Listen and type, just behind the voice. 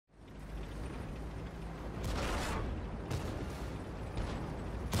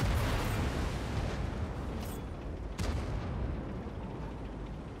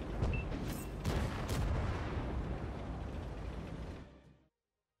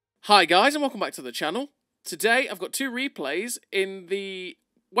Hi guys and welcome back to the channel. Today I've got two replays in the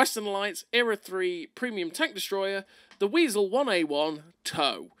Western Alliance Era 3 Premium Tank Destroyer, the Wiesel 1A1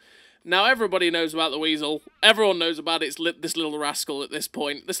 Tow. Now everybody knows about the Wiesel, everyone knows about this little rascal at this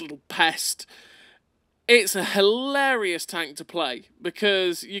point, this little pest. It's a hilarious tank to play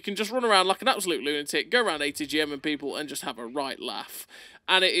because you can just run around like an absolute lunatic, go around ATGM and people and just have a right laugh.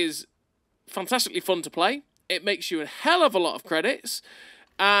 And it is fantastically fun to play, it makes you a hell of a lot of credits,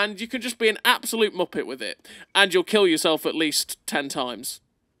 and you can just be an absolute muppet with it. And you'll kill yourself at least 10 times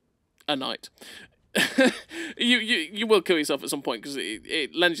a night. you will kill yourself at some point because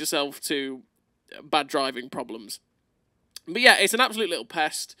it lends yourself to bad driving problems. But yeah, it's an absolute little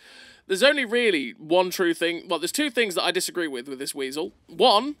pest. There's only really one true thing. Well, there's two things that I disagree with this Wiesel.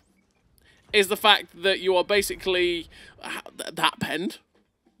 One is the fact that you are basically... that penned.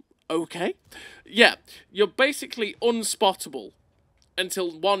 Okay. Yeah, you're basically unspottable.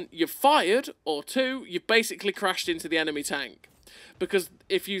 Until one, you've fired, or two, you've basically crashed into the enemy tank. Because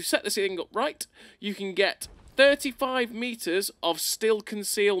if you set this thing up right, you can get 35 meters of still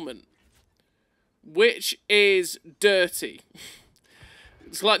concealment. Which is dirty.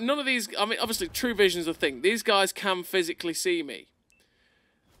 It's like none of these, I mean, obviously true vision's a thing. These guys can physically see me.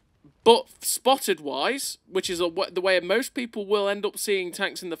 But spotted-wise, which is the way most people will end up seeing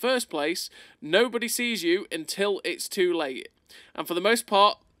tanks in the first place, nobody sees you until it's too late. And for the most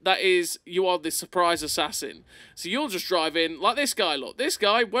part, that is, you are the surprise assassin. So you'll just drive in, like this guy, look. This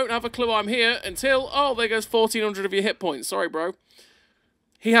guy won't have a clue I'm here until, oh, there goes 1,400 of your hit points. Sorry, bro.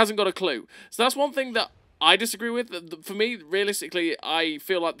 He hasn't got a clue. So that's one thing that I disagree with. For me, realistically, I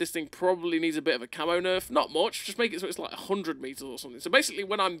feel like this thing probably needs a bit of a camo nerf. Not much, just make it so it's like 100 meters or something. So basically,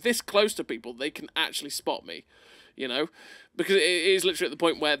 when I'm this close to people, they can actually spot me. You know, because it is literally at the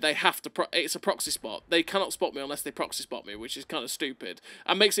point where they have to, it's a proxy spot. They cannot spot me unless they proxy spot me, which is kind of stupid,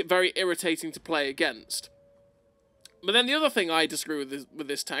 and makes it very irritating to play against. But then the other thing I disagree with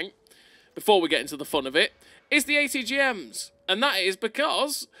this tank, before we get into the fun of it, is the ATGMs. And that is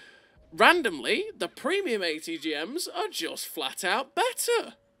because, randomly, the premium ATGMs are just flat out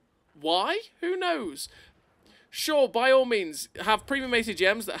better. Why? Who knows? Sure, by all means, have premium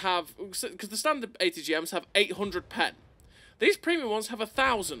ATGMs that have... Because the standard ATGMs have 800 pen. These premium ones have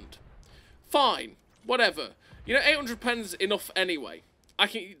 1,000. Fine. Whatever. You know, 800 pen's enough anyway.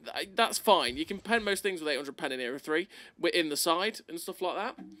 That's fine. You can pen most things with 800 pen in Era 3. In the side and stuff like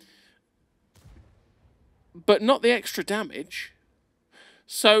that. But not the extra damage.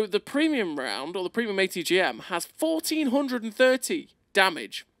 So the premium round, or the premium ATGM, has 1,430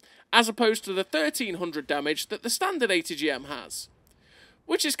 damage, as opposed to the 1,300 damage that the standard ATGM has.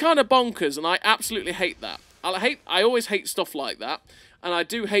 Which is kind of bonkers, and I absolutely hate that. I always hate stuff like that, and I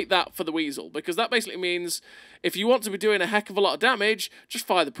do hate that for the Wiesel, because that basically means if you want to be doing a heck of a lot of damage, just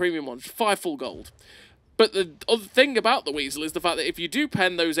fire the premium ones, just fire full gold. But the other thing about the Wiesel is the fact that if you do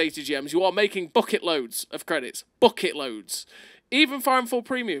pen those ATGMs, you are making bucket loads of credits. Bucket loads. Even firing full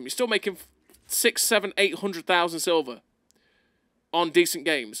premium, you're still making 6, 7, 800,000 silver on decent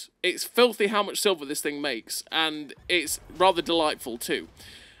games. It's filthy how much silver this thing makes, and it's rather delightful too.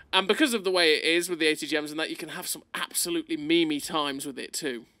 And because of the way it is with the ATGMs and that, you can have some absolutely memey times with it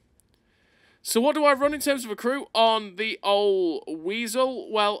too. So what do I run in terms of a crew on the old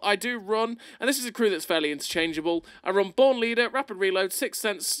Wiesel? Well, I do run, and this is a crew that's fairly interchangeable. I run Born Leader, Rapid Reload, Sixth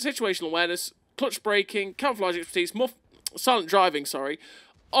Sense, Situational Awareness, Clutch Braking, Camouflage Expertise, Silent Driving, sorry,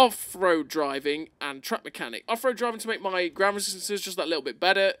 off-road driving, and track mechanic. Off-road driving to make my ground resistances just that little bit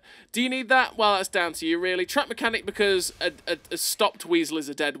better. Do you need that? Well, that's down to you, really. Track mechanic, because a stopped Wiesel is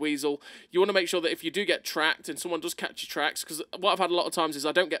a dead Wiesel. You want to make sure that if you do get tracked and someone does catch your tracks, because what I've had a lot of times is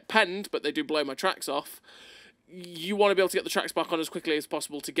I don't get penned, but they do blow my tracks off. You want to be able to get the tracks back on as quickly as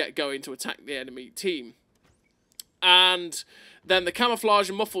possible to get going to attack the enemy team. And then the camouflage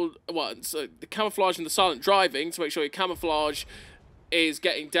and the camouflage and the silent driving to make sure your camouflage is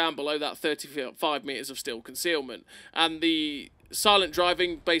getting down below that 35 meters of still concealment, and the silent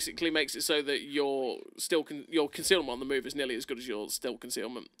driving basically makes it so that your concealment on the move is nearly as good as your still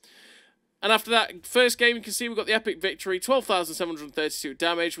concealment. And after that first game, you can see we've got the epic victory, 12,732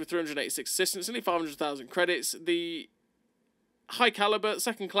 damage with 386 assistance, only 500,000 credits. The high caliber,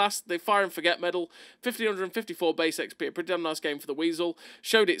 second class, the Fire and Forget medal, 1,554 base XP, a pretty damn nice game for the Wiesel.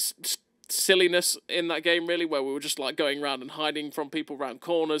 Showed its silliness in that game, really, where we were just like going around and hiding from people around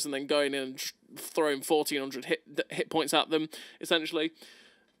corners and then going in and throwing 1,400 hit points at them, essentially.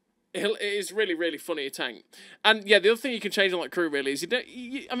 It is really, really funny, a tank. And yeah, the other thing you can change on that crew, really, is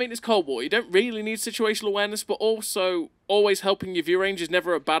I mean, it's Cold War. You don't really need situational awareness, but also always helping your view range is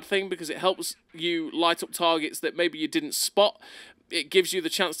never a bad thing, because it helps you light up targets that maybe you didn't spot it gives you the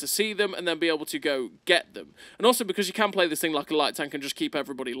chance to see them and then be able to go get them. And also because you can play this thing like a light tank and just keep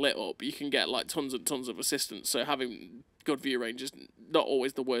everybody lit up, you can get like tons and tons of assistance. So having good view range is not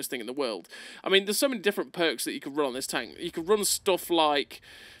always the worst thing in the world. I mean, there's so many different perks that you could run on this tank. You could run stuff like,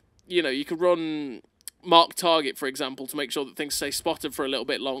 you know, you could run mark target, for example, to make sure that things stay spotted for a little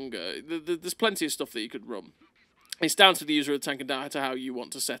bit longer. There's plenty of stuff that you could run. It's down to the user of the tank and down to how you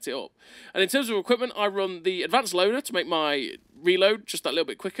want to set it up. And in terms of equipment, I run the advanced loader to make my reload just that little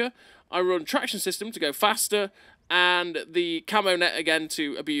bit quicker. I run traction system to go faster, and the camo net again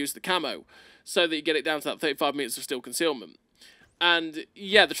to abuse the camo, so that you get it down to that 35 meters of steel concealment. And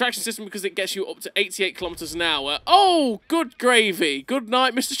yeah, the traction system, because it gets you up to 88 kilometers an hour. Oh, good gravy. Good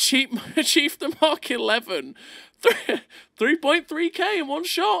night, Mr. Chief the Mark 11. 3.3k in one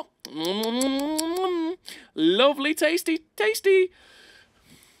shot. Lovely, tasty, tasty.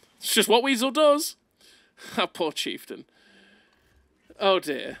 It's just what Wiesel does. That poor chieftain. Oh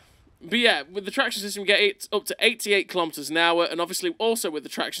dear. But yeah, with the traction system, you get it up to 88 kilometers an hour, and obviously also with the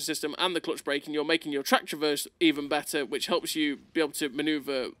traction system and the clutch braking, you're making your track traverse even better, which helps you be able to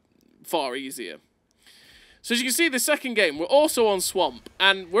maneuver far easier. So as you can see, the second game, we're also on Swamp,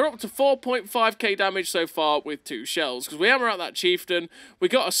 and we're up to 4.5k damage so far with 2 shells, because we hammer out that chieftain, we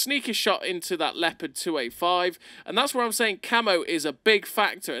got a sneaky shot into that Leopard 2A5, and that's where I'm saying camo is a big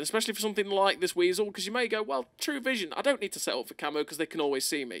factor, and especially for something like this Wiesel, because you may go, well, True Vision, I don't need to set up for camo because they can always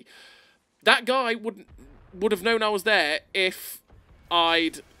see me. That guy would have known I was there if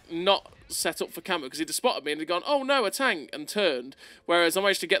I'd not set up for camo, because he'd have spotted me and he'd gone, oh no, a tank, and turned. Whereas I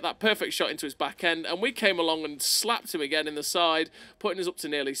managed to get that perfect shot into his back end, and we came along and slapped him again in the side, putting us up to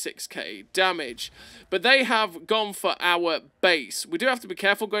nearly 6k damage. But they have gone for our base. We do have to be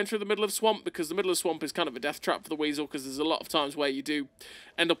careful going through the middle of Swamp, because the middle of Swamp is kind of a death trap for the Wiesel, because there's a lot of times where you do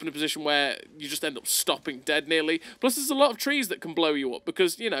end up in a position where you just end up stopping dead nearly. Plus there's a lot of trees that can blow you up,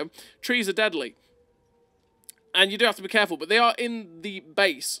 because, you know, trees are deadly. And you do have to be careful, but they are in the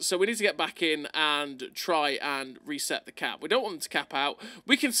base, so we need to get back in and try and reset the cap. We don't want them to cap out.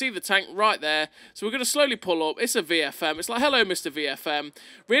 We can see the tank right there, so we're going to slowly pull up. It's a VFM. It's like, hello, Mr. VFM.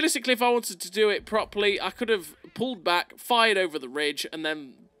 Realistically, if I wanted to do it properly, I could have pulled back, fired over the ridge, and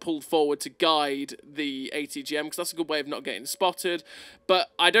then pulled forward to guide the ATGM, because that's a good way of not getting spotted.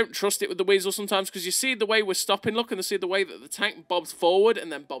 But I don't trust it with the Wiesel sometimes, because you see the way we're stopping, look, and see the way that the tank bobs forward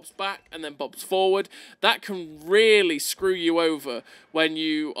and then bobs back and then bobs forward. That can really screw you over when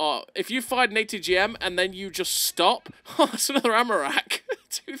you are, if you fired an ATGM and then you just stop. Oh, that's another ammo rack.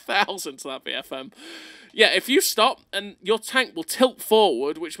 2,000 to that VFM. Yeah, if you stop and your tank will tilt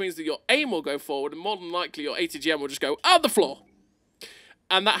forward, which means that your aim will go forward, and more than likely your ATGM will just go on the floor.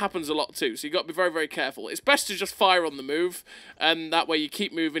 And that happens a lot too, so you've got to be very, very careful. It's best to just fire on the move, and that way you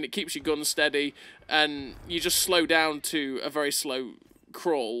keep moving, it keeps your gun steady, and you just slow down to a very slow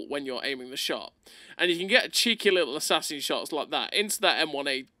crawl when you're aiming the shot. And you can get cheeky little assassin shots like that into that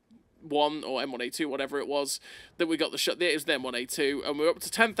M1A1 or M1A2, whatever it was, that we got the shot. It was the M1A2, and we're up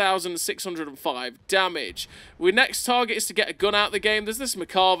to 10,605 damage. Our next target is to get a gun out of the game. There's this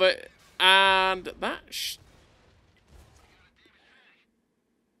McCarver, and that...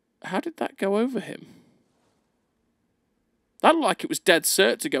 How did that go over him? That looked like it was dead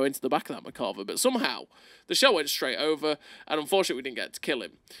cert to go into the back of that McCarver, but somehow the shell went straight over, and unfortunately we didn't get to kill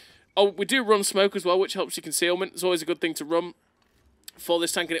him. Oh, we do run smoke as well, which helps your concealment. It's always a good thing to run for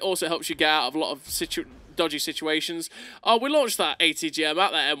this tank, and it also helps you get out of a lot of dodgy situations. Oh, we launched that ATGM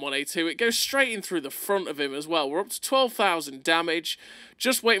at that M1A2. It goes straight in through the front of him as well. We're up to 12,000 damage.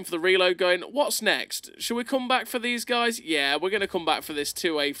 Just waiting for the reload going. What's next? Should we come back for these guys? Yeah, we're going to come back for this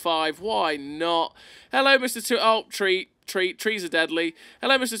 2A5. Why not? Hello, Mr. 2... Oh, trees are deadly.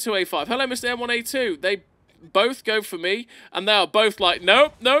 Hello, Mr. 2A5. Hello, Mr. M1A2. They both go for me, and they are both like,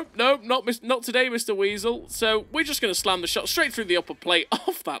 nope, nope, nope, not today, Mr. Wiesel. So we're just going to slam the shot straight through the upper plate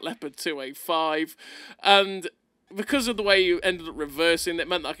off that Leopard 2A5, and because of the way you ended up reversing, it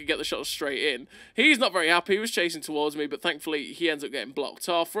meant that I could get the shot straight in. He's not very happy. He was chasing towards me, but thankfully he ends up getting blocked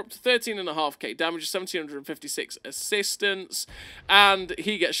off. We're up to 13.5k damage, 1,756 assistance, and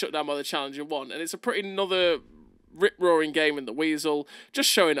he gets shut down by the Challenger 1, and it's a pretty another rip-roaring game in the Wiesel, just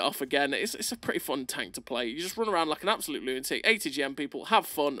showing it off again. It's a pretty fun tank to play. You just run around like an absolute lunatic, ATGM people, have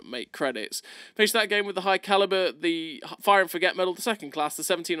fun, make credits. Finish that game with the high caliber, the Fire and Forget medal, the second class, the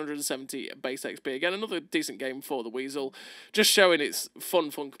 1,770 base XP. Again, another decent game for the Wiesel, just showing its fun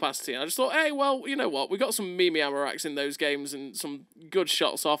capacity. And I just thought, hey, well, you know what? We got some Mimi ammo racks in those games and some good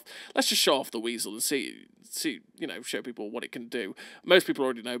shots off. Let's just show off the Wiesel and see, you know, show people what it can do. Most people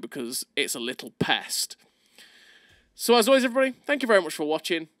already know because it's a little pest. So as always, everybody, thank you very much for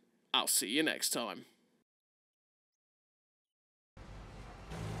watching. I'll see you next time.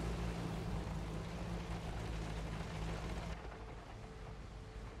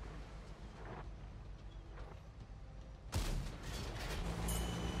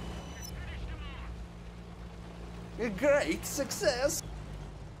 A great success.